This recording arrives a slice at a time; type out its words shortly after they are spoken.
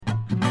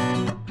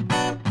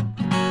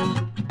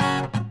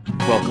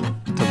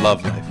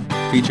Love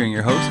Life, featuring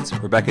your hosts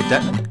Rebecca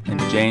Detman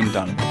and Jane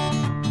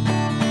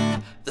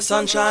Donovan. The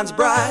sun shines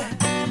bright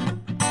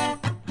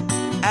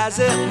as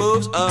it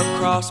moves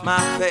across my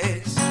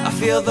face. I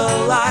feel the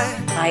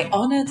light. I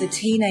honour the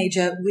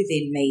teenager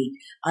within me.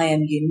 I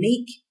am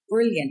unique,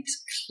 brilliant,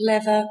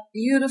 clever,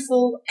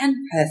 beautiful and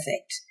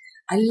perfect.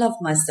 I love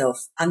myself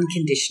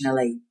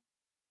unconditionally.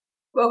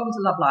 Welcome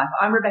to Love Life.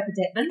 I'm Rebecca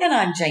Detman. And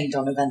I'm Jane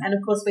Donovan. And of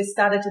course, we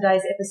started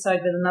today's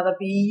episode with another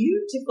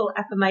beautiful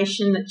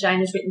affirmation that Jane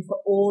has written for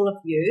all of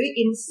you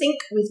in sync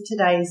with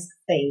today's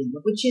theme,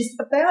 which is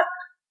about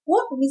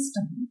what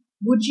wisdom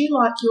would you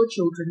like your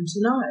children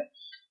to know?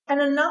 And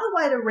another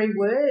way to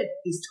reword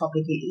this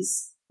topic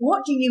is,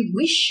 what do you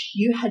wish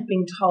you had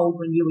been told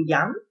when you were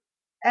young?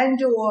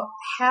 And or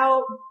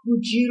how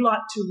would you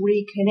like to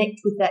reconnect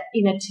with that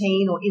inner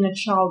teen or inner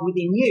child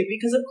within you?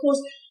 Because, of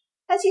course,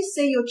 as you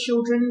see your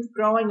children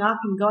growing up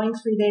and going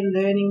through their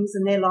learnings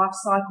and their life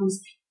cycles,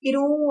 it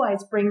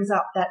always brings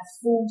up that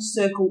full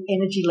circle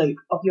energy loop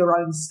of your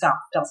own stuff,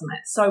 doesn't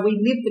it? So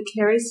we live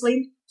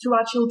vicariously through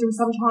our children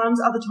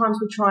sometimes. Other times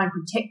we try and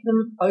protect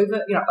them,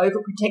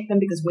 overprotect them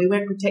because we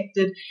weren't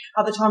protected.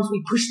 Other times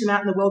we push them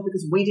out in the world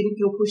because we didn't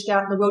feel pushed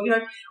out in the world.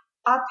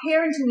 Our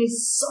parenting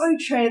is so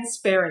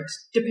transparent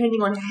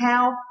depending on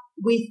how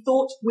we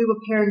thought we were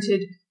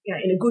parented,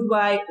 in a good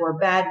way or a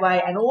bad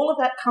way, and all of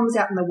that comes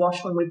out in the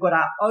wash when we've got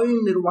our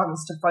own little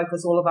ones to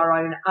focus all of our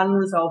own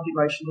unresolved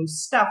emotional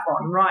stuff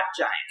on, right,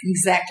 Jane?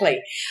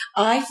 Exactly.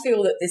 I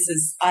feel that this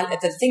is,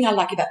 the thing I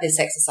like about this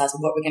exercise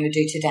and what we're going to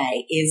do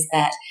today is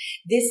that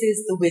this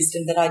is the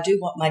wisdom that I do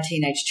want my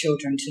teenage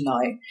children to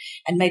know,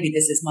 and maybe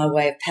this is my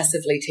way of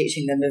passively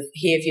teaching them of,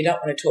 here, if you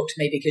don't want to talk to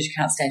me because you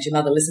can't stand your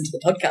mother, listen to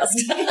the podcast.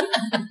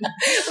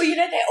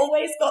 Well, they've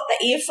always got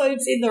the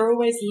earphones in, they're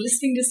always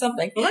listening to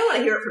something. Well, I want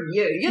to hear it from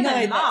you. You're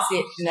the mum. That's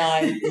it.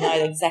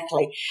 No,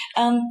 exactly.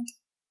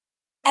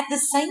 At the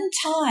same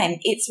time,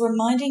 it's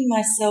reminding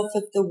myself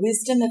of the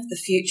wisdom of the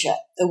future,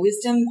 the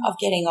wisdom of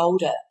getting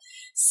older.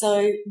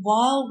 So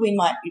while we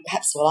might be,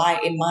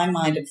 I, in my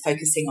mind, am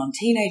focusing on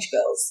teenage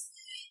girls,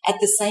 at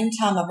the same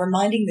time, I'm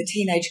reminding the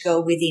teenage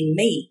girl within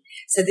me.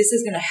 So this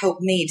is going to help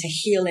me to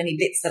heal any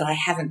bits that I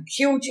haven't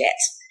healed yet.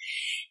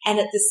 And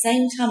at the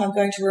same time, I'm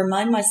going to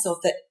remind myself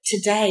that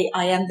today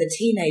I am the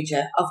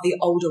teenager of the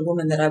older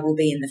woman that I will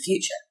be in the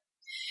future.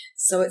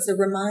 So it's a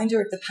reminder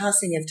of the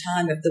passing of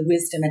time, of the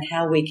wisdom and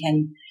how we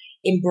can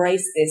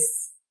embrace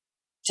this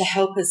to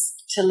help us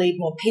to lead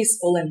more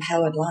peaceful,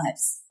 empowered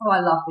lives. Oh, I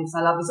love this.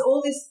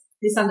 All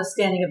this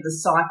understanding of the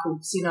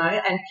cycles,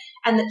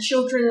 and that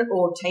children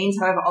or teens,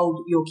 however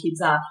old your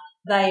kids are,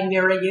 they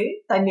mirror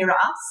you, they mirror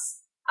us.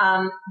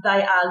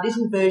 They are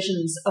little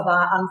versions of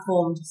our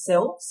unformed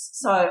selves.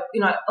 So,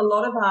 a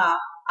lot of our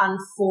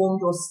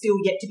unformed or still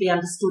yet to be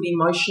understood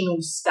emotional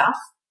stuff,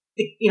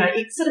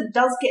 it sort of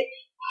does get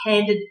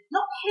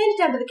not handed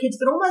down to the kids,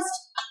 but almost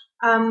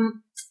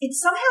it's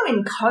somehow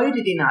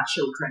encoded in our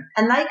children,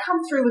 and they come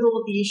through with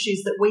all of the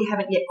issues that we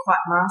haven't yet quite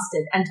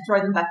mastered and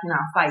throw them back in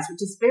our face,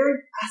 which is very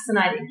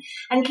fascinating.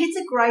 And kids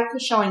are great for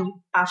showing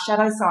our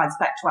shadow sides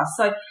back to us.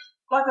 So,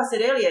 like I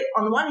said earlier,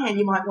 on the one hand,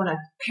 you might want to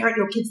parent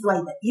your kids the way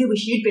that you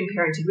wish you'd been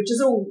parented, which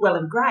is all well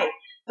and great.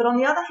 But on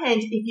the other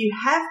hand, if you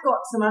have got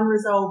some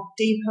unresolved,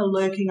 deeper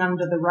lurking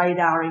under the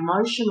radar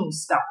emotional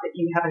stuff that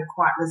you haven't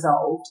quite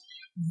resolved,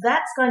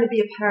 that's going to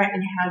be apparent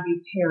in how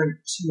you parent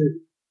too.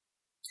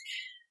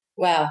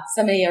 Wow,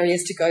 so many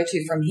areas to go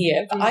to from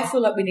here. But I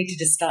feel like we need to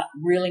just start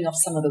reeling off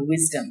some of the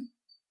wisdom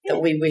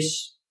that we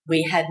wish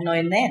we had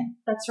known then.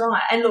 That's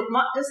right. And look,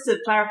 just to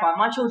clarify,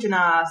 my children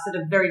are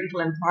sort of very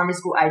little in primary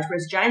school age,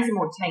 whereas Jane's are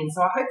more teen.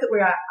 So I hope that we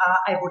are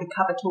able to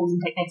cover tools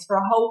and techniques for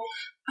a whole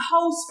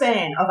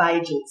span of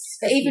ages.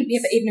 But even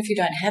if you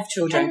don't have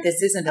children,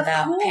 this isn't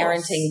about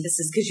parenting.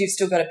 This is because you've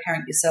still got to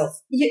parent yourself.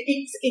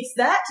 It's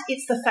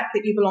the fact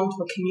that you belong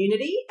to a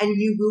community and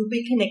you will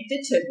be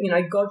connected to,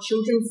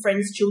 godchildren,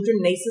 friends'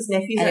 children, nieces,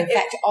 nephews. And in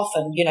fact,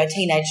 often,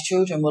 teenage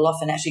children will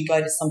often actually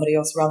go to somebody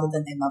else rather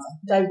than their mother.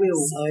 They will.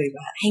 So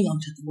hang on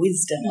to the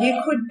wisdom. You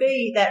could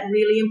be that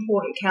really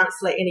important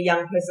counsellor in a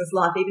young person's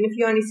life, even if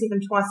you only see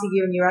them twice a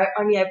year and you're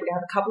only able to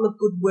have a couple of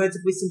good words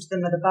of wisdom to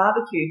them at a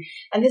barbecue.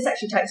 And this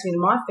actually takes me to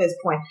my first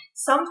point.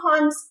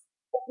 Sometimes,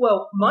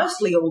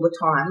 mostly all the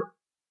time,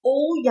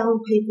 all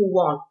young people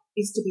want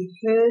is to be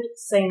heard,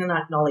 seen and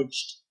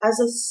acknowledged as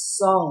a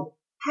soul.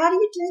 How do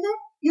you do that?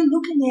 You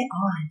look in their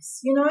eyes,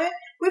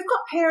 We've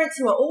got parents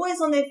who are always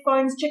on their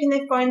phones, checking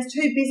their phones,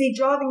 too busy,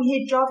 driving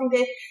here, driving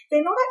there.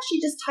 They're not actually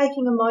just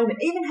taking a moment,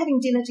 even having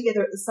dinner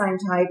together at the same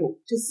table,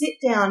 to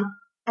sit down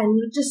and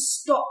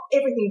just stop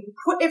everything,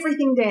 put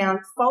everything down,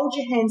 fold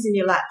your hands in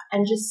your lap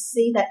and just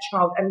see that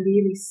child and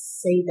really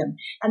see them.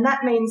 And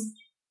that means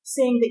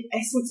seeing the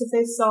essence of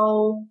their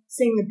soul,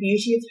 seeing the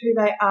beauty of who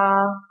they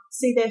are,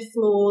 see their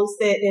flaws,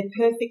 their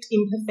perfect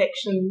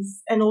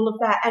imperfections and all of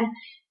that. And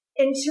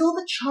until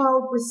the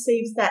child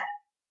receives that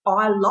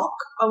eye lock,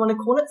 I want to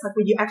call it, it's like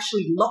when you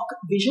actually lock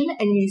vision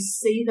and you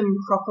see them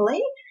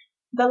properly,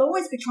 they'll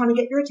always be trying to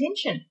get your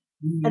attention.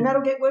 And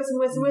that'll get worse and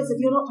worse and worse if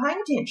you're not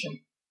paying attention.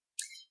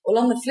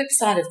 Well, on the flip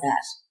side of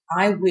that,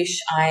 I wish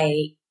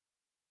I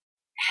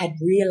had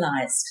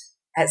realised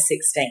at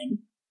 16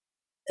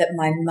 that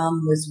my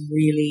mum was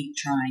really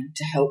trying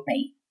to help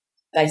me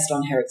based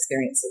on her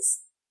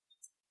experiences.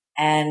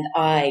 And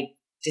I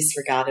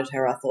disregarded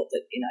her. I thought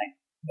that,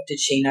 what did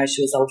she know?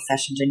 She was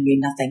old-fashioned and knew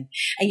nothing.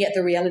 And yet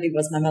the reality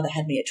was my mother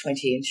had me at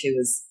 20 and she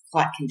was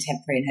quite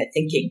contemporary in her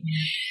thinking.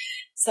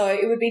 So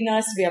it would be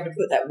nice to be able to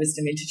put that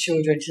wisdom into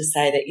children to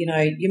say that,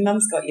 your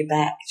mum's got your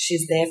back.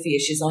 She's there for you.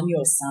 She's on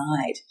your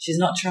side. She's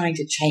not trying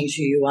to change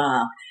who you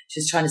are.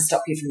 She's trying to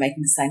stop you from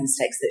making the same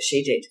mistakes that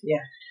she did.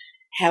 Yeah.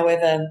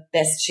 However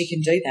best she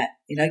can do that,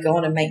 go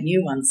on and make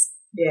new ones.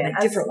 Yeah. Make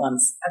different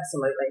ones.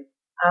 Absolutely.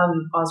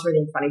 I was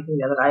reading a funny thing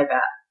the other day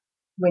about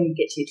when you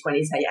get to your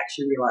 20s, how you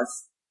actually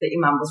realise that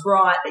your mum was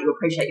right, that you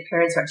appreciate your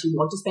parents, who actually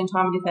want to spend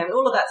time with your family.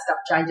 All of that stuff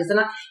changes.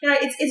 And,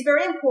 it's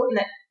very important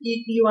that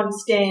you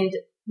understand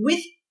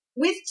with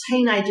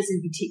teenagers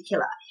in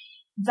particular,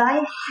 they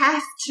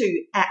have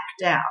to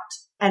act out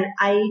an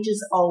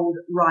ages-old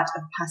rite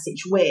of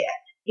passage where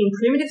in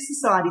primitive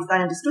societies they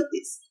understood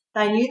this.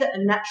 They knew that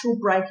a natural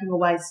breaking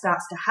away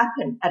starts to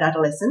happen at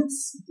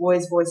adolescence.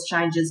 Boys' voice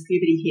changes,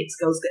 puberty hits,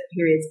 girls get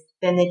periods,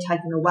 then they're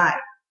taken away.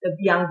 The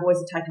young boys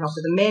are taken off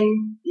with the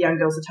men, the young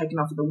girls are taken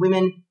off with the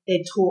women. They're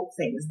taught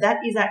things. That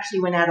is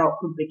actually when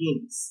adulthood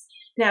begins.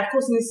 Now, of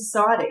course, in this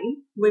society,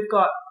 we've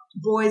got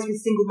boys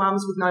with single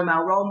mums with no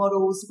male role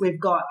models. We've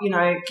got,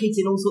 kids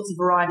in all sorts of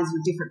varieties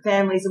with different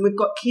families. And we've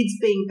got kids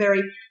being very,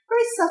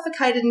 very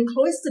suffocated and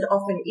cloistered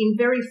often in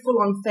very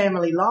full-on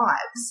family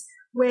lives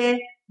where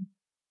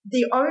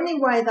the only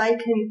way they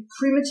can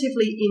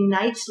primitively,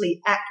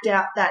 innately act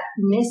out that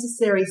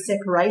necessary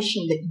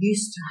separation that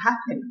used to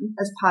happen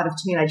as part of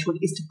teenagehood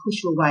is to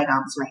push you away at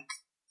arm's length.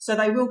 So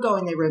they will go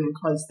in their room and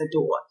close the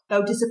door.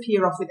 They'll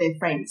disappear off with their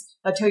friends.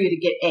 They'll tell you to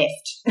get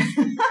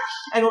effed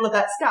and all of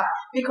that stuff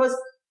because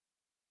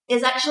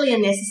there's actually a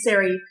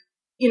necessary,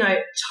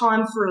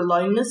 time for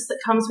aloneness that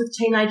comes with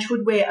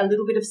teenagehood where a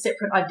little bit of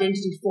separate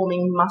identity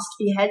forming must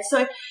be had.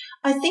 So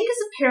I think as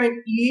a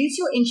parent, use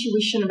your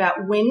intuition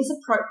about when is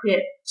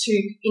appropriate to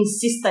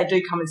insist they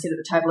do come and sit at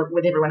the table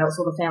with everyone else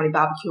or the family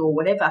barbecue or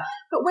whatever.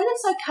 But when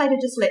it's okay to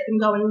just let them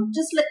go and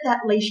just let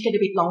that leash get a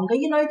bit longer,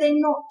 they're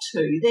not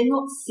 2, they're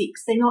not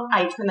 6, they're not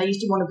 8 when they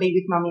used to want to be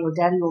with mummy or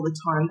daddy all the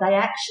time. They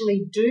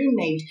actually do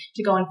need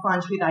to go and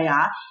find who they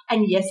are.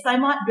 And yes, they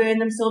might burn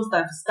themselves,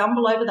 they'll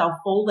stumble over,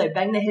 they'll fall, they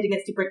bang their head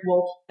against a brick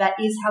wall. That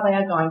is how they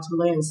are going to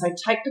learn. So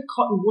take the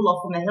cotton wool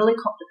off and the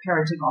helicopter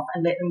parenting off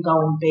and let them go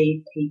and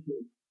be people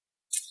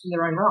in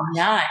their own right.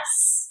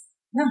 Nice.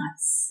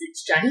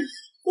 Thanks, Jane.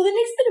 Well, the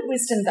next bit of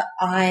wisdom that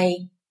I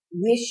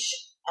wish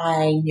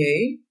I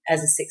knew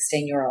as a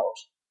 16-year-old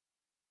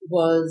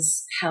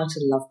was how to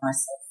love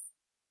myself.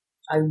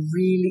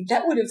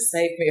 That would have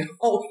saved me a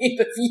whole heap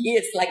of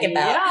years, like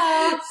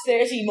about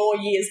 30 more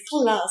years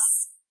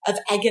plus of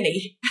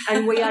agony.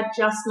 And we are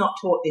just not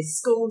taught this.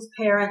 Schools,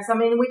 parents,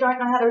 we don't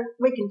know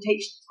we can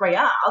teach 3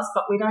 R's,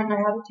 but we don't know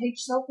how to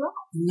teach self-love.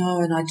 No,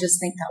 and I just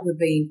think that would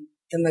be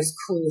the most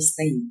coolest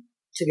thing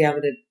to be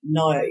able to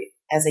know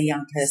as a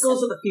young person.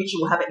 Schools of the future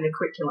will have it in the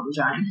curriculum,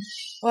 Jane.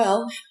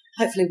 Well,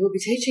 hopefully we'll be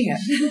teaching it.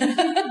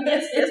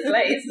 yes,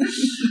 please.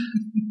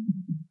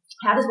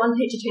 How does one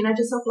teach a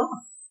teenager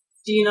self-love?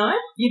 Do you know?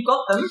 You've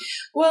got them.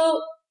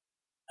 Well,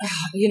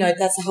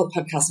 that's a whole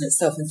podcast in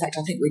itself. In fact,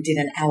 I think we did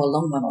an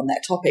hour-long one on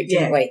that topic,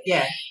 didn't we?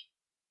 Yeah.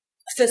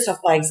 First off,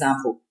 by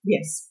example.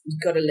 Yes.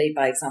 You've got to lead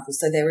by example.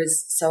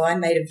 So I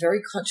made a very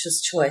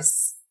conscious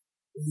choice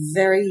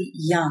very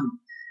young,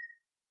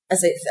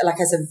 as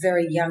a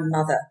very young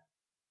mother,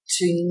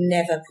 to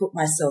never put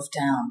myself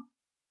down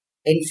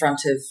in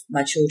front of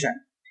my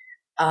children.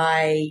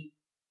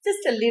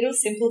 Just a little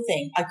simple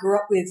thing. I grew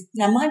up with,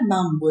 now my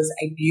mum was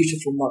a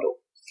beautiful model.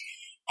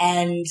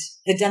 And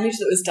the damage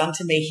that was done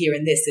to me here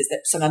in this is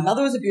that, so my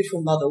mother was a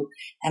beautiful model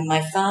and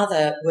my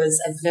father was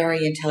a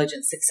very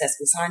intelligent,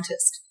 successful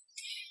scientist.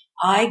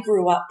 I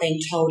grew up being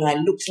told I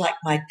looked like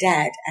my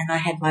dad and I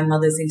had my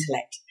mother's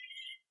intellect.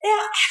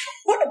 Now,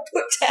 what a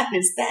put down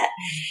is that?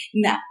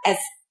 Now, as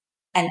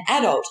an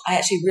adult, I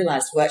actually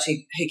realised, who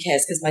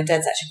cares? Because my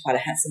dad's actually quite a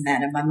handsome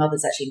man and my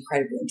mother's actually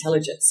incredibly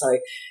intelligent. So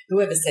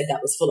whoever said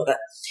that was full of it.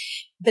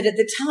 But at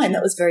the time,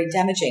 that was very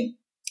damaging.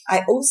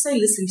 I also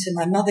listened to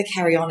my mother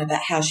carry on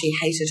about how she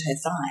hated her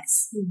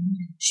thighs.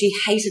 Mm-hmm. She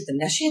hated them.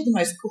 Now, she had the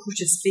most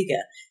gorgeous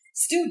figure,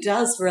 still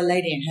does for a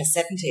lady in her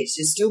 70s.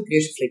 She's still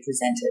beautifully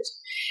presented.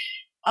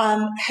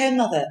 Her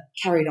mother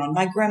carried on.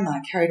 My grandma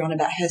carried on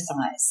about her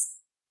thighs.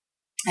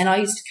 And I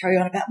used to carry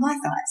on about my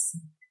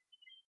thighs.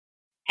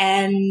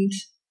 And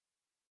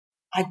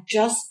I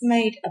just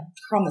made a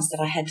promise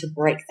that I had to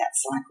break that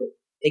cycle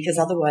because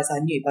otherwise I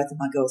knew both of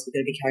my girls were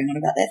going to be carrying on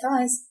about their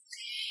thighs.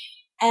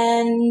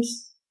 And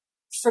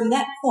from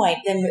that point,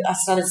 then I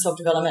started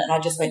self-development and I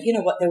just went, you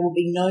know what, there will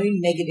be no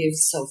negative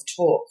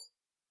self-talk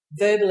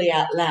verbally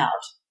out loud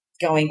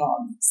going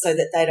on so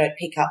that they don't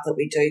pick up that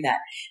we do that.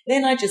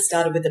 Then I just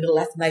started with the little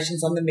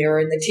affirmations on the mirror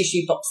and the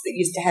tissue box that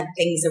used to have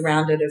things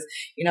around it of,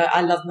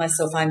 I love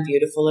myself, I'm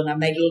beautiful, and I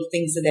made little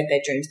things in their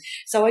bedrooms.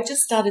 So I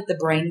just started the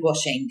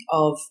brainwashing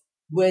of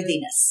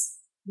worthiness.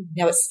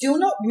 Now, it's still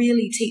not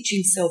really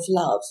teaching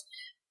self-love,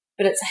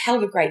 but it's a hell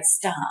of a great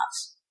start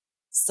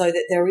so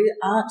that there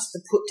aren't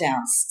the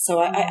put-downs. So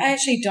I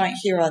actually don't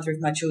hear either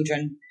of my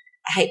children,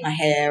 I hate my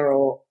hair,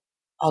 or,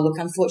 oh, look,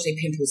 unfortunately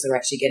pimples are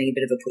actually getting a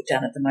bit of a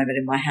put-down at the moment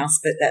in my house,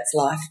 but that's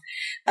life.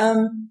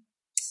 I'm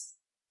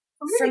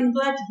really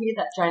glad to hear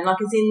that, Jane,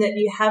 like as in that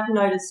you have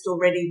noticed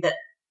already that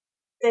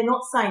they're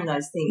not saying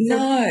those things. No.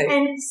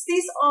 And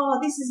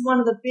this is one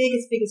of the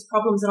biggest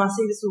problems, and I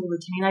see this with all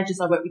the teenagers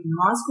I work with in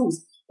high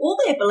schools. All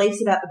their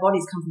beliefs about the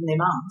bodies come from their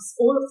mums,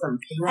 all of them.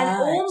 Right.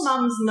 And all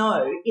mums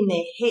know in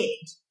their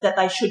head that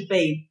they should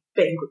be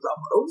being good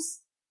role models.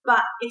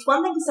 But it's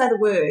one thing to say the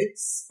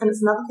words, and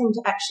it's another thing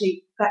to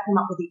actually back them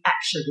up with the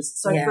actions.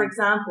 So, for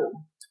example,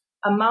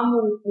 a mum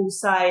will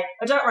say,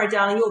 oh, don't worry,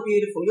 darling, you're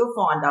beautiful, you're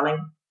fine, darling.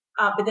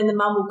 But then the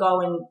mum will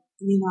go and,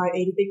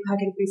 eat a big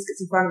packet of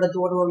biscuits in front of the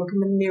daughter, or look in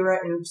the mirror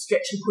and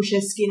stretch and push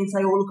her skin and say,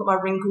 oh, look at my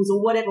wrinkles,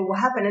 or whatever will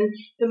happen. And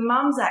the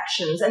mum's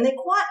actions, and they're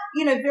quite,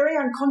 very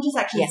unconscious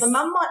actions. Yes. The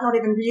mum might not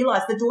even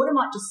realise. The daughter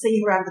might just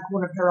see her out of the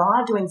corner of her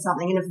eye doing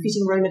something in a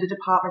fitting room at a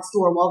department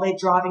store while they're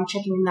driving,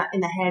 checking in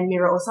the hand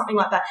mirror or something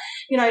like that.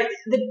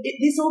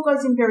 This all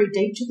goes in very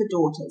deep to the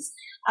daughters.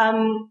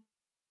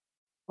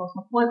 Lost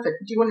my point, but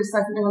do you want to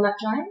say something on that,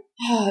 Jane?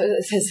 Oh,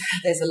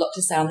 there's a lot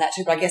to say on that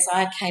too, but I guess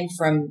I came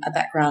from a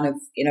background of,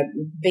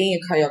 being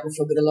a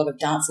choreographer with a lot of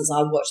dancers.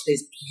 I watched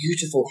these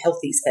beautiful,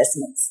 healthy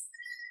specimens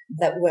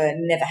that were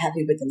never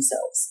happy with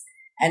themselves.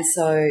 And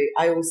so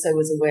I also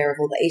was aware of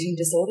all the eating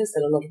disorders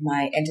that a lot of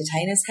my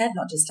entertainers had,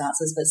 not just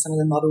dancers, but some of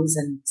the models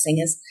and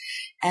singers.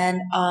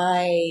 And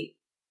I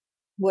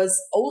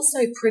was also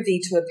privy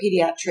to a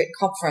pediatric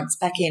conference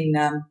back in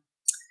the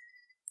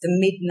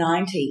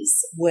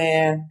mid-90s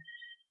where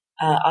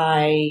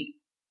I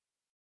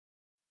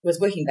was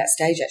working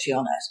backstage actually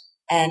on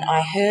it, and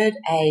I heard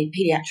a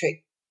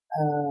pediatric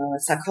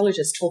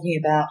psychologist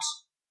talking about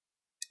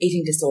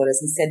eating disorders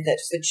and said that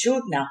for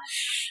children, now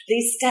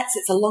these stats,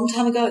 it's a long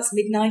time ago, it's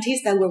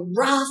mid-90s, they were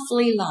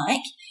roughly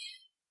like,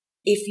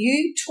 if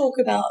you talk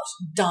about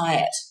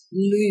diet,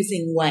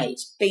 losing weight,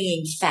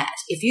 being fat,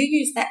 if you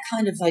use that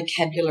kind of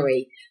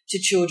vocabulary to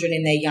children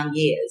in their young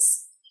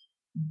years,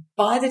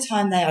 by the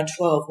time they are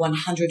 12, 100%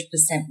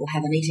 will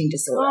have an eating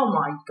disorder. Oh,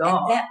 my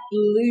God. And that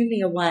blew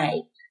me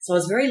away. So I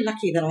was very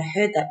lucky that I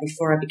heard that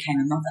before I became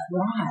a mother.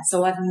 Right.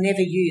 So I've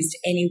never used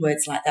any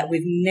words like that.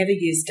 We've never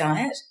used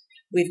diet.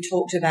 We've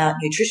talked about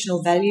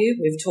nutritional value.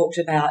 We've talked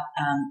about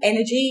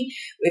energy.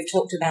 We've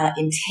talked about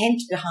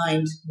intent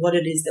behind what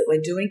it is that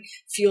we're doing,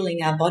 fueling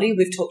our body.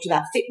 We've talked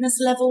about fitness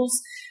levels.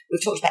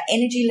 We've talked about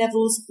energy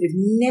levels. We've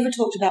never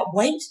talked about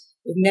weight.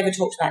 We've never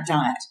talked about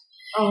diet.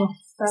 Oh,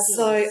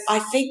 so I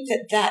think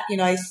that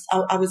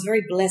I was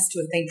very blessed to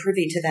have been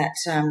privy to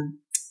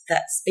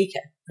that speaker,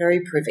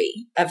 very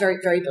privy, very,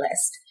 very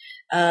blessed.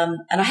 And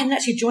I hadn't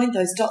actually joined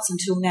those dots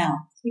until now.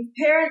 If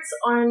parents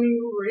only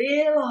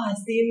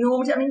realise the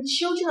enormity,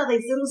 children are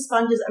these little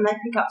sponges and they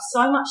pick up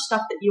so much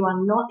stuff that you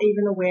are not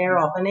even aware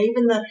of, and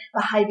even the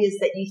behaviours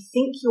that you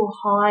think you're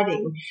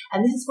hiding.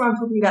 And this is where I'm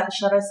talking about the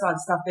shadow side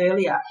stuff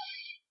earlier.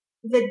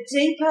 The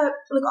deeper,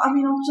 I'm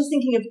just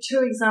thinking of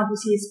two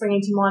examples here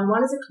springing to mind.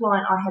 One is a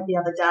client I had the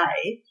other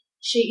day.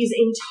 She is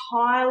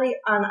entirely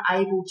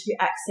unable to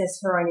access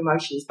her own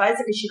emotions.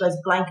 Basically, she goes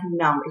blank and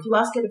numb. If you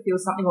ask her to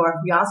feel something, or if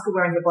you ask her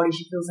where in her body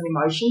she feels an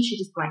emotion, she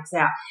just blanks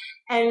out.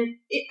 And,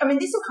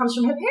 this all comes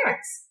from her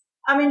parents.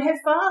 Her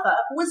father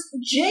was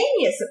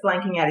genius at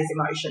blanking out his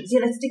emotions.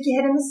 Stick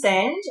your head in the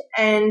sand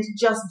and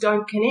just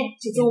don't connect.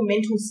 It's all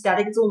mental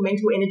static. It's all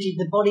mental energy.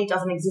 The body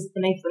doesn't exist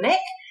beneath the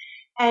neck.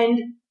 And,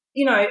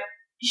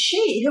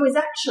 she, who is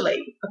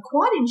actually a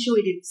quite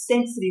intuitive,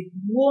 sensitive,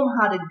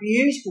 warm-hearted,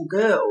 beautiful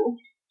girl,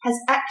 has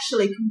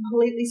actually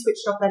completely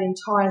switched off that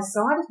entire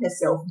side of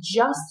herself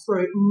just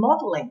through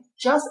modelling,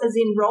 just as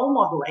in role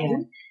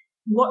modelling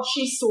what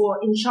she saw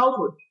in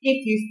childhood.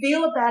 If you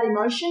feel a bad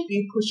emotion,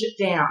 you push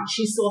it down.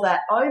 She saw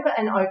that over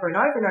and over and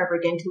over and over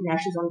again till now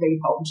she's on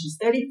default and she's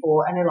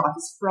 34 and her life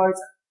is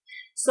frozen.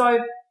 So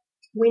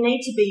we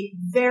need to be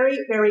very,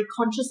 very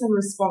conscious and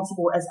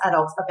responsible as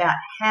adults about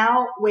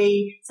how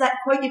we... So that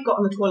quote you've got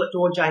on the toilet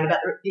door, Jane, about...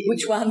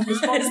 Which one?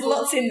 There's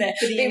lots in there.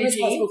 Be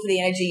responsible for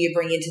the energy you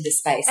bring into the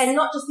space. And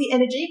not just the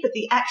energy, but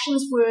the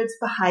actions, words,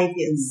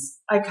 behaviours,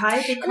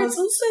 okay? Because and it's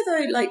also,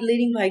 though,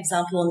 leading by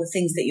example on the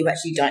things that you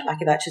actually don't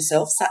like about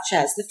yourself, such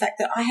as the fact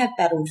that I have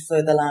battled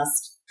for the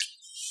last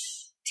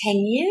 10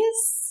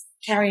 years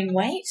carrying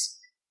weight,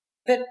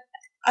 but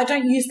I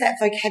don't use that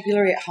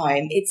vocabulary at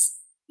home. It's,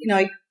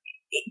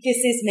 this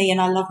is me and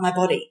I love my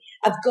body.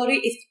 I've got to,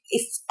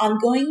 if I'm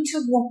going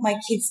to want my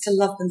kids to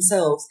love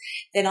themselves,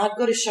 then I've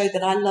got to show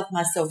that I love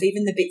myself,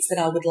 even the bits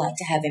that I would like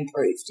to have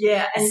improved.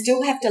 Yeah. And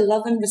still have to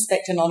love and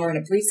respect and honour and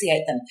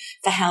appreciate them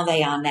for how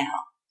they are now.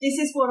 This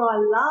is what I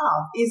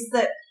love, is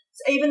that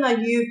even though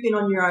you've been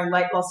on your own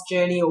weight loss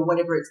journey or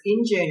whatever it's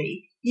been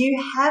journey,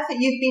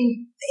 you've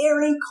been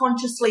very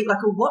consciously like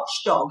a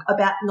watchdog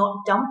about not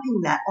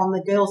dumping that on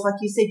the girls. Like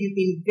you said, you've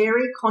been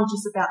very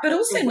conscious about but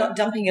also not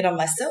dumping it on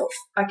myself.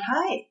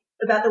 Okay.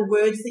 about the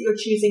words that you're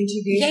choosing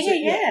to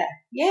use.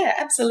 Yeah,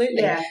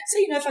 absolutely. Yeah. So,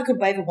 if I could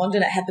wave a wand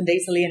and it happened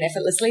easily and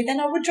effortlessly,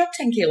 then I would drop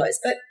 10 kilos.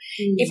 But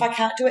if I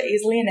can't do it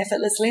easily and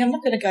effortlessly, I'm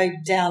not going to go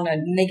down a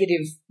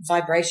negative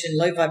vibration,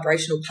 low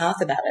vibrational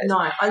path about it.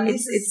 No,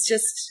 it's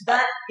just...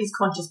 That is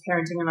conscious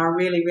parenting, and I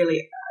really,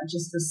 really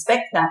just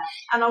respect that.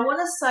 And I want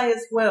to say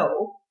as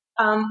well,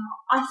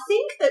 I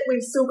think that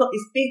we've still got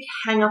this big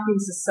hang-up in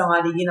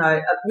society,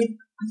 with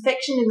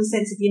perfection in the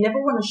sense of you never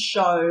want to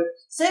show,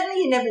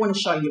 certainly you never want to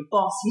show your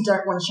boss, you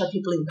don't want to show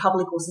people in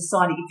public or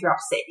society if you're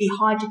upset. You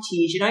hide your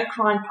tears, you don't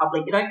cry in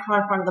public, you don't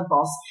cry in front of the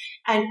boss.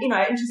 And,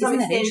 and to some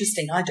Isn't that extent,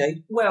 interesting? I do.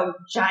 Well,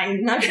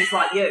 Jane, nobody's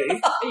like you.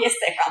 Yes,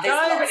 there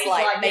are. There's Nobody's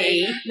like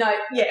me. No,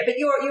 yeah, but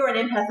you're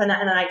an empath and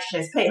an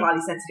HSP,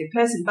 highly sensitive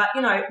person. But,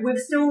 we've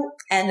still...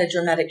 And a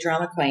dramatic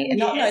drama queen. Yes.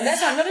 No,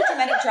 that's not a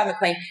dramatic drama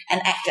queen,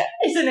 an actor.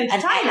 It's an entertainer.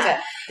 An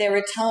actor. There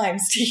are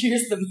times to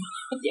use them.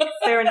 Yeah,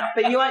 fair enough.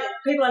 But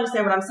people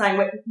understand what I'm saying.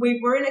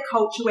 We're in a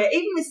culture where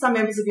even with some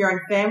members of your own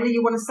family,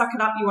 you want to suck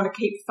it up, you want to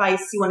keep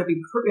face, you want to be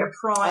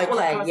pride, all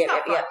that kind of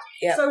stuff.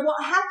 Yeah. So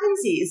what happens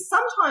is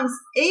sometimes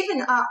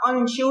even our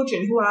own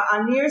children, who are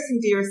our nearest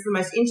and dearest, the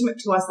most intimate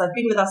to us, they've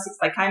been with us since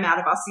they came out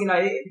of us,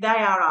 they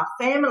are our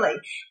family.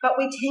 But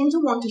we tend to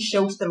want to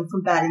shelter them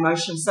from bad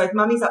emotions. So if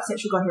mummy's upset,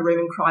 she'll go in her room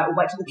and cry, or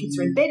wait till the kids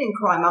are in bed and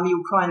cry. Mummy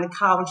will cry in the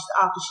car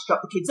after she's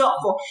dropped the kids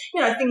off, or,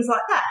 things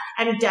like that.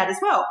 And dad as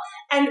well.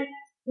 And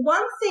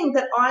one thing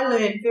that I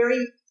learned very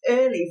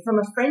early from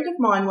a friend of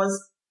mine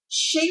was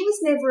she was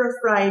never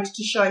afraid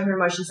to show her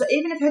emotions. So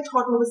even if her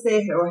toddler was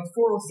there, or her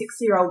 4 or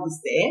 6-year-old was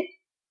there,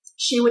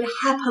 she would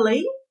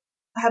happily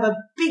have a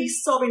big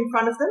sob in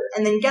front of them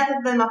and then gather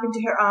them up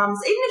into her arms.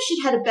 Even if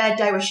she'd had a bad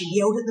day where she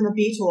yelled at them a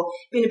bit or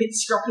been a bit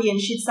stroppy, and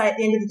she'd say at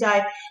the end of the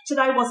day,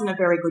 today wasn't a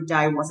very good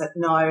day, was it?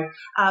 No.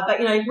 But,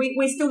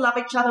 we still love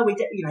each other.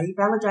 You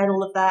validate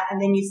all of that,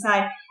 and then you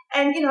say,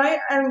 and,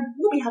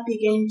 we'll be happy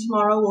again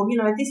tomorrow, or,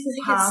 this will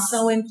pass. It's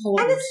so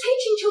important. And it's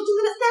teaching children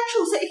that it's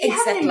natural. So if you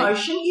have an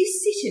emotion, you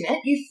sit in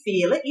it, you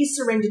feel it, you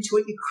surrender to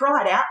it, you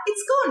cry it out,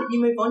 it's gone. You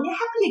move on, you're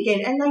happy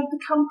again. And they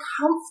become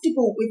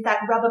comfortable with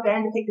that rubber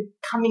band effect of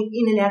coming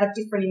in and out of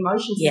different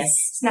emotions. Yes.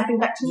 Snapping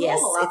back to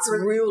normal. Yes, it's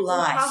real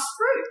life.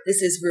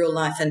 This is real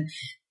life. And,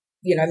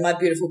 my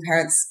beautiful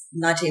parents'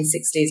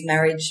 1960s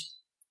marriage,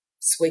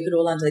 sweep it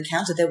all under the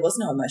counter. There was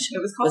no emotion.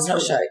 It was no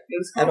show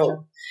at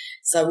all.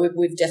 So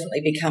we've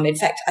definitely become, in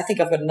fact, I think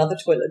I've got another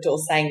toilet door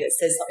saying that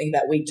says something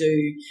about we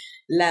do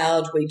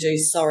loud, we do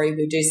sorry,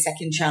 we do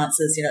second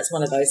chances. You know, it's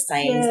one of those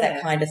sayings, that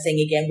kind of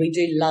thing again. We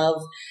do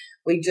love,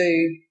 we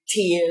do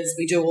tears,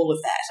 we do all of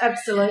that.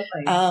 Absolutely.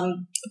 Another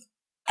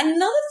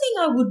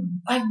thing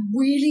I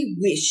really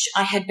wish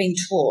I had been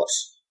taught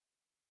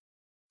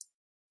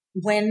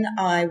when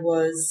I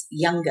was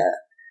younger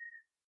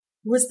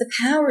was the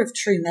power of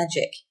true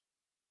magic.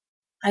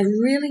 I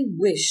really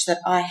wish that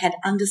I had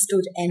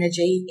understood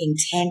energy,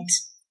 intent,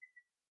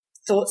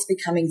 thoughts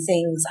becoming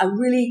things. I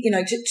really,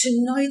 to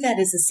know that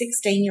as a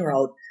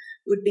 16-year-old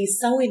would be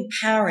so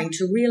empowering,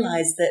 to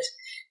realize that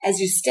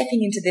as you're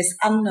stepping into this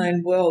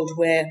unknown world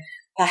where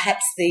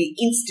perhaps the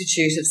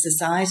institute of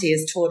society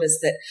has taught us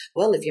that,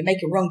 well, if you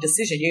make a wrong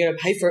decision, you're going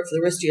to pay for it for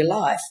the rest of your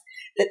life,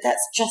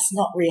 that's just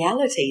not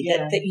reality,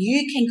 that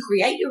you can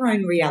create your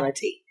own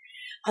reality.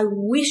 I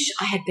wish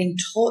I had been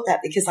taught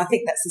that, because I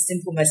think that's the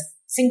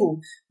single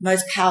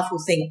most powerful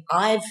thing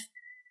I've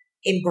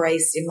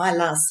embraced in my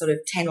last sort of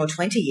 10 or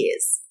 20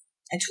 years.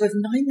 And to have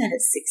known that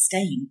at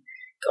 16,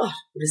 God,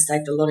 would have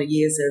saved a lot of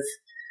years of...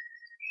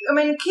 I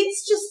mean,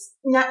 kids just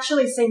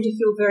naturally seem to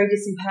feel very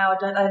disempowered,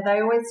 don't they?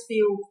 They always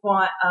feel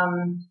quite...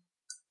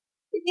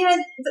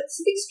 it's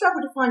a big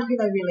struggle to find who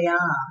they really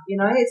are,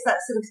 it's that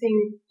sort of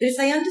thing. But if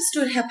they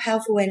understood how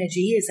powerful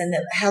energy is and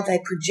how they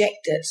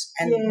project it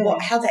and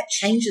how that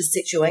changes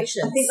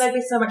situations. I think they'd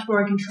be so much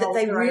more in control.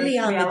 That they really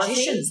are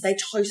magicians. They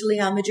totally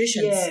are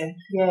magicians.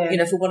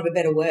 Yeah. For want of a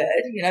better word,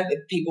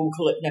 people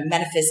call it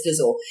manifestors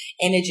or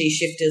energy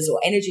shifters or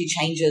energy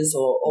changers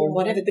or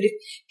whatever. But if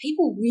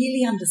people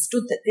really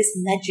understood that this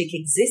magic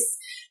exists,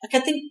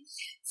 like I think,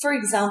 for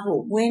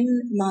example, when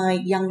my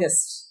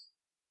youngest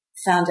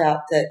found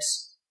out that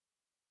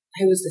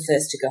who was the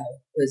first to go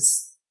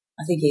was,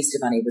 I think Easter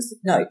Bunny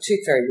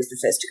Tooth Fairy was the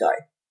first to go.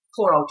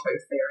 Poor old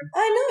Tooth Fairy.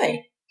 I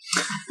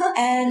know.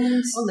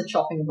 And on the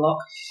chopping block.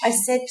 I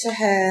said to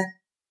her,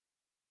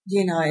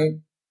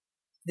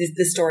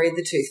 the story of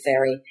the Tooth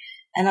Fairy.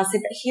 And I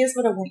said, but here's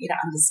what I want you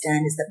to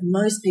understand is that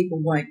most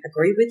people won't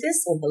agree with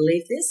this or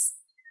believe this,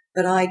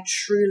 but I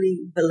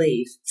truly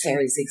believe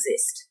fairies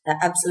exist. They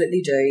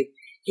absolutely do.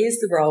 Here's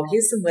the role.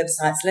 Here's some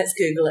websites. Let's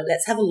Google it.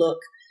 Let's have a look.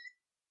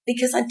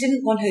 Because I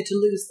didn't want her to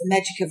lose the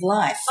magic of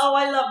life. Oh,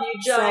 I love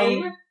you,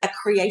 Jane. From a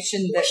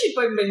creation that... She'd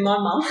been my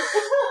mum.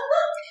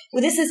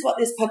 Well, this is what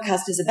this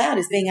podcast is about,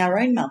 is being our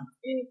own mum.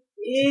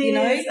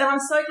 Yes, and I'm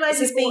so glad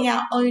this is being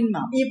our own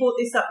mum. You brought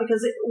this up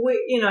because, it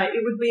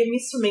would be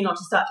amiss for me not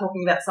to start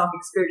talking about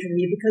psychic spiritual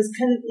here because,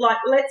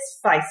 let's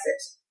face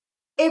it,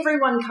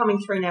 everyone coming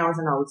through now is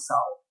an old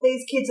soul.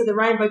 These kids are the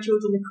rainbow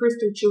children, the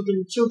crystal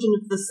children, children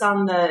of the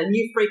sun, the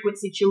new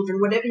frequency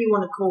children, whatever you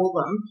want to call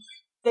them.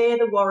 they're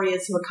the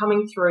warriors who are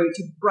coming through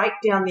to break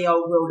down the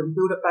old world and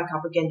build it back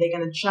up again. They're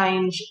going to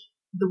change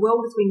the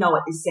world as we know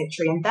it this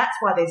century, and that's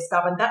why they're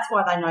stubborn. That's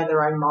why they know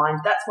their own mind.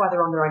 That's why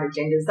they're on their own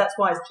agendas. That's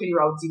why as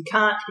 2-year-olds you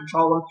can't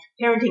control them.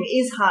 Parenting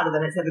is harder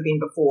than it's ever been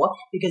before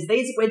because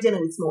we're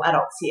dealing with small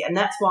adults here, and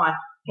that's why.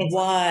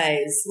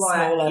 Wise,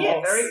 small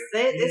adults.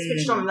 Yeah, they're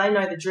switched on and they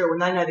know the drill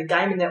and they know the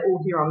game and they're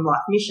all here on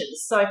life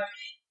missions. So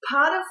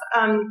part of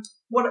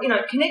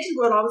connected to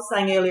what I was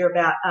saying earlier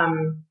about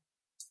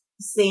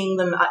seeing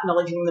them,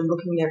 acknowledging them,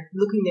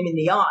 looking them in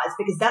the eyes,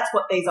 because that's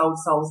what these old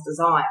souls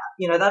desire.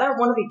 They don't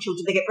want to be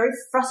children. They get very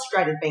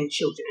frustrated being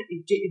children.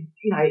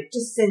 It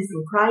just sends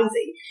them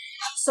crazy.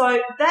 So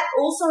that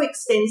also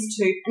extends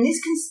to, and this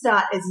can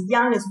start as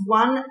young as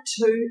 1,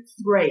 2,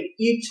 3.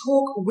 You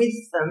talk with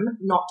them,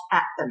 not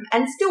at them.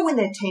 And still when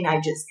they're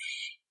teenagers,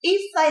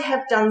 if they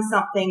have done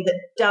something that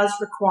does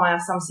require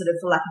some sort of,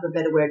 for lack of a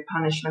better word,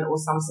 punishment or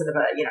some sort of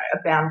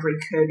a boundary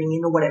curbing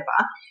in or whatever,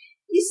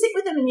 you sit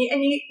with them and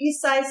you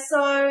say,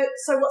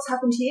 so what's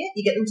happened here?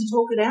 You get them to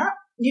talk it out.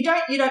 You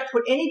don't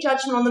put any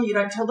judgment on them. You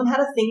don't tell them how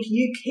to think.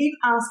 You keep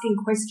asking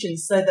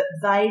questions so that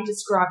they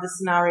describe the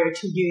scenario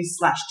to you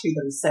 / to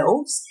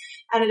themselves.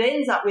 And it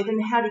ends up with,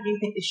 and how do you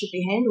think this should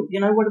be handled?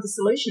 What are the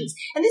solutions?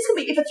 And this can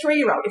be if a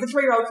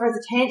 3-year-old throws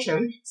a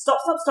tantrum, stop.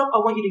 I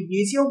want you to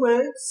use your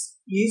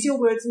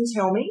words and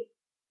tell me,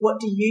 what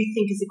do you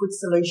think is a good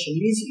solution?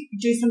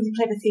 Do some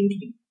clever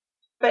thinking.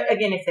 But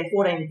again, if they're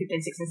 14, 15,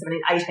 16,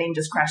 17, 18,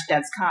 just crashed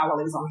Dad's car while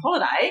he was on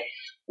holiday,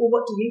 well,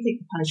 what do you think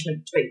the punishment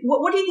would be?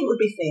 What do you think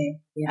would be fair?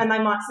 Yeah. And they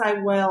might say,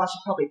 well, I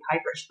should probably pay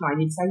for it.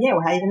 And you'd say, yeah,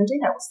 well, how are you going to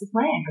do that? What's the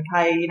plan?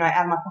 Okay,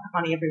 out of my pocket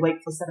money every week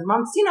for 7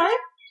 months,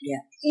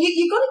 Yeah.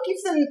 You've got to give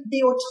them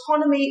the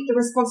autonomy, the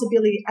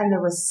responsibility and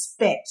the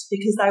respect,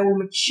 because they will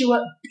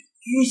mature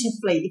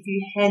beautifully if you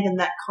hand them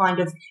that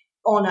kind of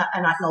honour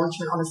and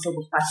acknowledgement on a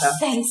silver platter.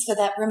 Thanks for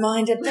that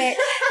reminder, Bet.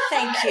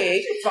 Thank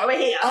you. That's why we're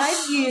here.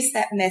 I've used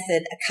that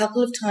method a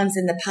couple of times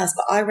in the past,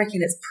 but I reckon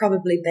it's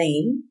probably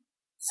been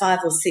 5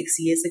 or 6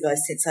 years ago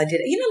since I did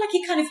it. Like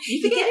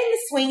you get in the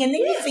swing and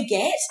then you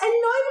forget. And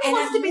nobody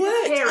wants to be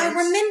the parent. I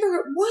remember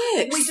it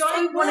works. We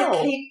don't want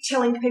to keep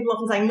telling people off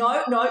and saying, no,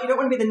 you don't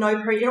want to be the no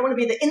parent. You don't want to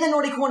be the in the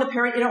naughty corner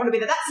parent. You don't want to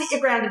be the that's it, you're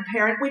grounded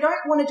parent. We don't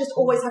want to just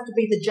always have to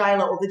be the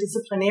jailer or the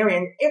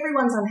disciplinarian.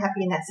 Everyone's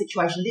unhappy in that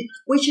situation.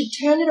 We should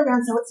turn it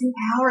around so it's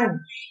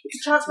empowering.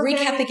 It's a chance for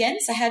recap again.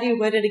 So how do you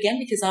word it again?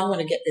 Because I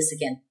want to get this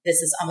again.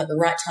 I'm at the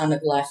right time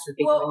of life for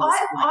being. Well,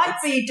 I'd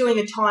be doing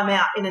a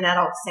timeout in an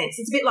adult sense.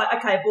 It's a bit like,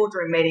 okay,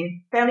 boardroom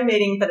meeting, family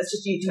meeting, but it's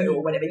just you two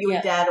or whatever, you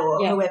and Dad or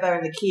whoever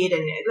and the kid,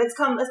 and let's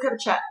have a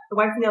chat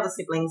away from the other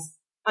siblings.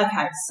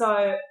 Okay,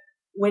 so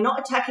we're not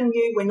attacking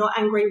you, we're not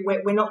angry,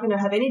 we're not going to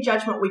have any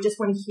judgment. We just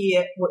want to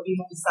hear what you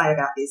have to say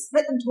about this.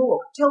 Let them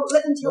talk.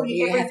 Let them tell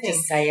you everything. What do you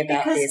have to say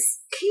about because this?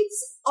 Kids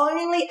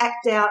only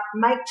act out,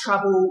 make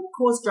trouble,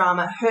 cause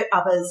drama, hurt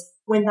others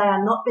when they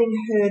are not being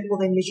heard or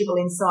they're miserable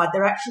inside.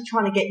 They're actually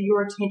trying to get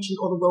your attention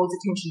or the world's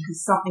attention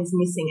because something's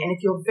missing. And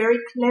if you're very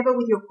clever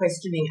with your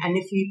questioning, and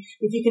if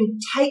you can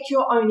take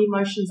your own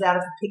emotions out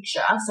of the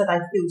picture so they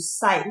feel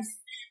safe,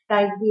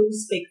 they will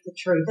speak the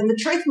truth. And the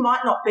truth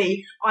might not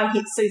be, I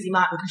hit Susie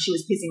Martin because she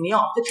was pissing me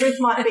off. The truth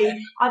might be,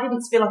 I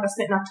didn't feel like I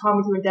spent enough time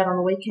with you and Dad on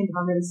the weekend and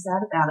I'm really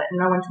sad about it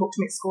and no one talked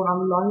to me at school and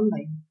I'm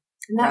lonely.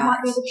 And that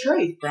might be the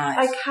truth.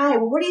 Right. Okay,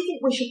 well, what do you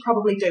think we should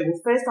probably do? Well,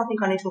 first, I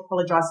think I need to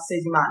apologise to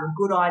Susie Martin.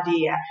 Good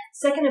idea.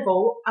 Second of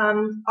all,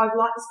 I'd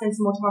like to spend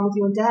some more time with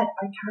you and Dad.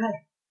 Okay.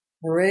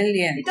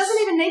 Brilliant. It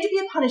doesn't even need to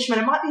be a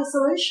punishment. It might be a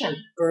solution.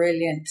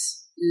 Brilliant.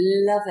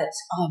 Love it.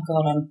 Oh,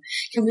 God,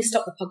 can we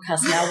stop the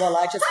podcast now while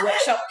I just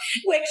workshop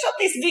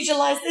this,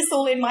 visualise this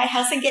all in my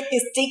house and get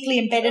this deeply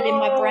embedded in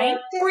my brain?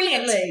 Definitely.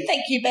 Brilliant.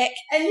 Thank you, Beck.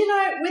 And,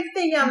 with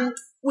the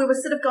we were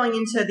sort of going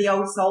into the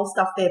old soul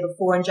stuff there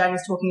before, and Jane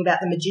was talking about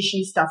the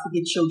magician stuff with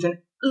your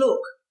children. Look,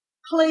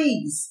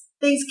 please,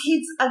 these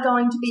kids are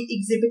going to be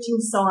exhibiting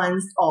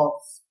signs of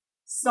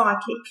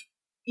psychic,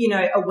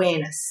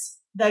 awareness.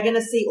 They're going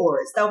to see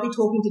auras. They'll be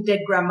talking to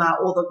dead grandma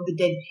or the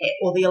dead pet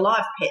or the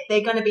alive pet.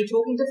 They're going to be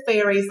talking to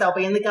fairies. They'll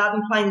be in the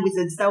garden playing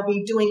wizards. They'll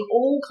be doing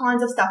all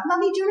kinds of stuff.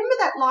 Mummy, do you remember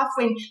that life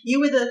when you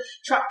were the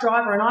truck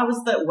driver and I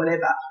was the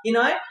whatever,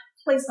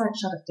 Please don't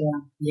shut it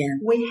down. Yeah.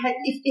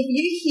 If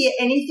you hear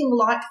anything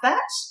like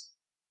that,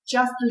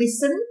 just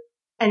listen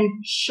and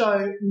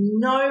show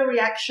no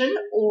reaction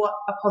or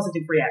a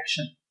positive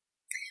reaction.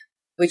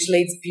 Which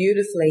leads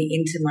beautifully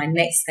into my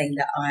next thing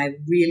that I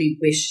really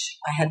wish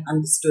I had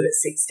understood at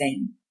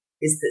 16,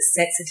 is that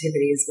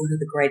sensitivity is one of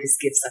the greatest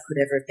gifts I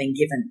could ever have been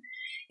given.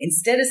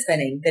 Instead of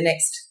spending the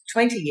next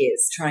 20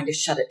 years trying to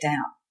shut it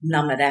down,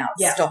 numb it out,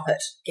 stop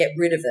it, get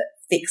rid of it,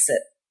 fix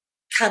it,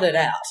 cut it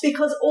out.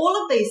 Because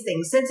all of these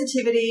things,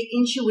 sensitivity,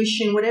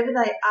 intuition, whatever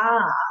they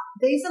are,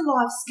 these are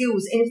life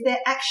skills. And if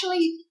they're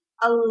actually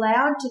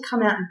allowed to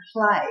come out and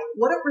play,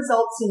 what it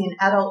results in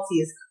adults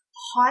is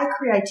high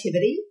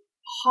creativity,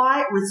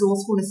 high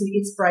resourcefulness and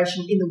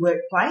inspiration in the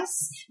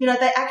workplace. You know,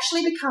 they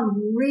actually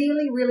become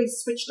really, really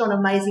switched on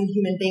amazing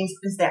human beings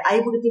because they're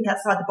able to think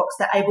outside the box.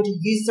 They're able to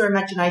use their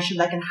imagination.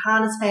 They can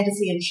harness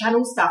fantasy and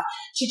channel stuff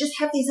to just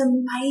have these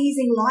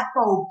amazing light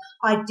bulb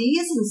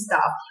ideas and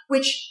stuff,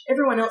 which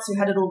everyone else who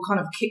had it all kind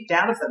of kicked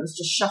out of them is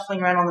just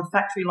shuffling around on the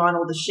factory line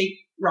or the sheep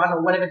run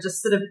or whatever,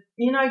 just sort of,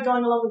 you know,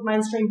 going along with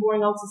mainstream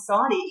boring old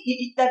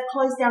society. They've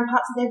closed down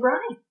parts of their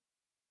brain.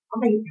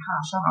 I'm being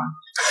harsh, aren't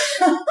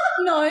I?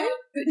 No.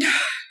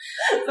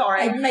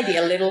 Sorry. Maybe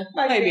a little.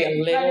 Maybe a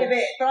little. Maybe a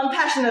bit. But I'm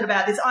passionate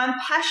about this. I'm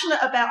passionate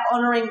about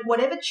honouring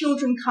whatever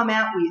children come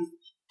out with.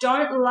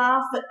 Don't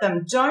laugh at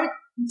them. Don't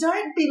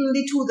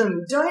belittle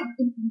them. Don't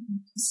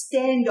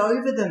stand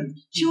over them.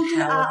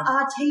 Children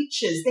are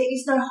teachers. There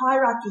is no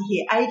hierarchy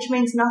here. Age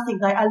means nothing.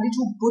 They are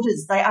little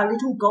Buddhas. They are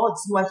little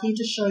gods who are here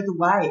to show the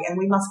way, and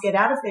we must get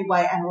out of their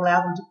way and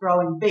allow them to grow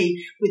and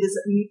be with as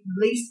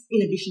least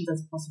inhibitions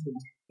as possible.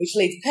 Which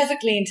leads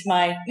perfectly into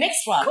my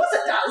next one. Of course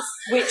it does.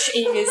 Which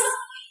is,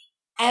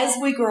 as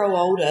we grow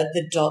older,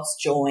 the dots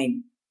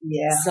join.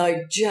 Yeah.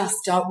 So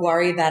just don't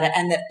worry about it.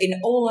 And that, in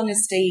all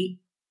honesty,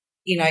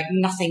 you know,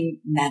 nothing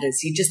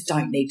matters. You just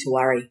don't need to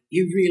worry.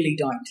 You really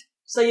don't.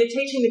 So you're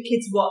teaching the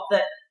kids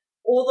that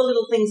all the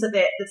little things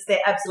that's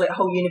their absolute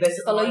whole universe.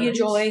 Follow your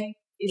joy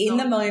in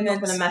the moment. Not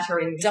going to matter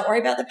in. Don't worry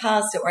about the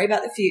past. Don't worry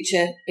about the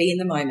future. Be in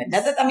the moment.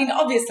 Now, I mean,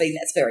 obviously,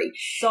 that's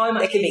so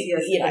much easier.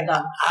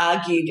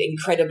 Argued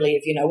incredibly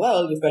if,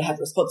 well, you've got to have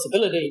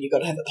responsibility and you've got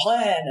to have a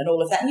plan and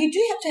all of that. And you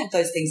do have to have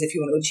those things if you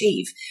want to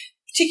achieve,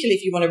 particularly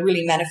if you want to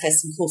really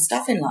manifest some cool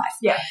stuff in life.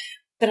 Yeah.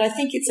 But I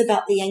think it's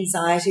about the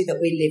anxiety that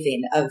we live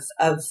in of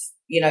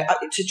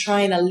to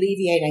try and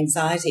alleviate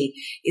anxiety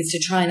is to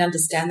try and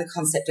understand the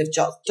concept of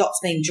dots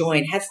being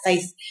joined. Have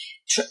faith,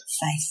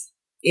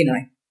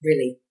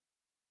 really.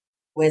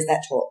 Where's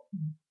that taught?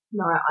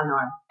 No, I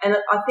know. And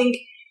I think,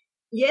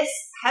 yes,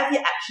 have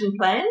your action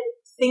plan,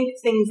 think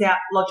things out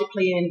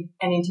logically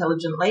and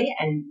intelligently,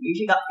 and use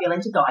your gut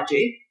feeling to guide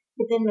you,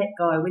 but then let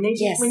go. We need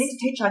to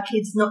teach our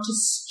kids not to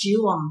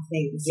stew on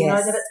things,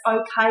 yes. That it's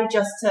okay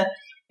just to,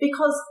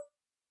 because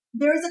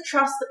there is a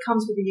trust that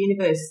comes with the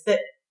universe that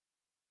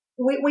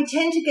we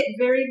tend to get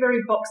very,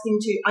 very boxed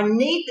into, I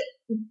need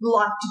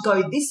life to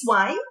go this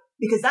way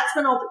because that's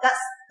how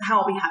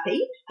I'll be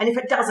happy. And if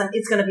it doesn't,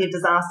 it's going to be a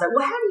disaster.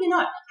 Well, how do you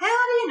know? How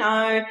do you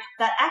know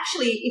that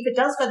actually if it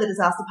does go the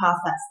disaster path,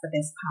 that's the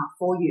best path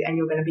for you and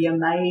you're going to be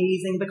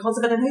amazing because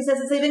of it? And who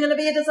says it's even going to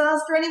be a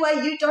disaster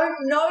anyway? You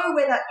don't know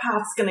where that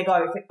path's going to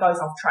go if it goes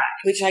off track.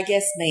 Which I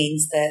guess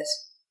means that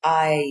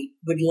I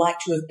would like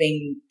to have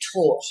been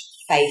taught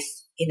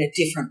faith in a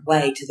different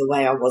way to the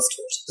way I was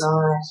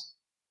taught.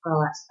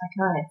 Right.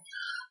 Okay.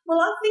 Well,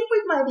 I think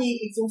we've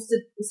maybe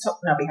exhausted this topic.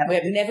 No, we haven't. We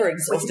have never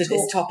exhausted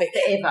this topic.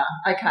 Forever.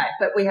 Okay.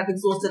 But we have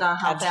exhausted our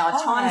half-hour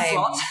time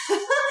slot.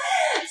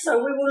 So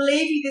we will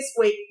leave you this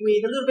week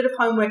with a little bit of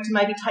homework to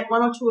maybe take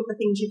one or two of the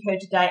things you've heard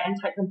today and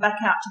take them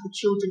back out to the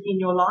children in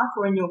your life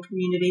or in your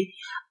community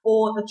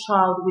or the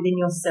child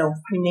within yourself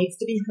who needs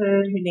to be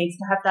heard, who needs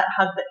to have that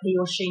hug that he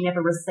or she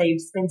never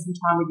received. Spend some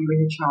time with your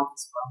inner child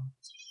as well.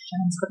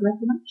 Jane's got an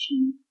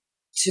affirmation.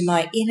 To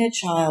my inner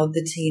child,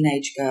 the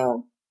teenage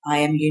girl,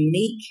 I am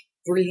unique,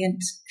 brilliant,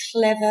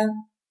 clever,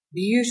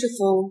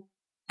 beautiful,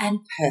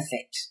 and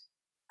perfect.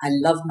 I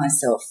love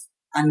myself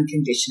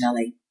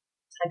unconditionally.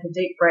 Take a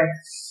deep breath.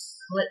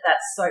 Let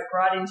that soak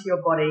right into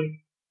your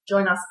body.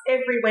 Join us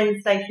every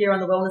Wednesday here on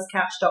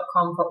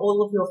thewellnesscouch.com for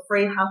all of your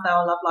free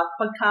half-hour Love Life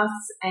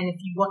podcasts. And if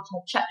you want to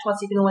chat to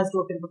us, you can always do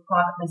a bit of a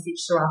private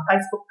message through our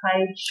Facebook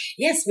page.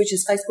 Yes, which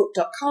is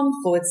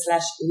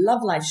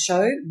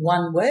facebook.com/lovelifeshow,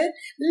 one word.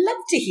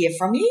 Love to hear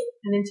from you.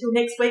 And until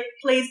next week,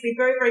 please be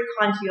very, very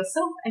kind to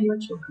yourself and your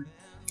children.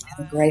 Have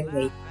a great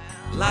week.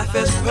 Life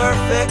is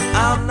perfect,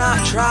 I'm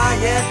not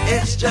trying,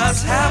 it's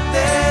just happening.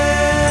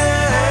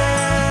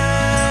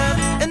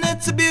 And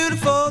it's a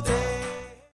beautiful day.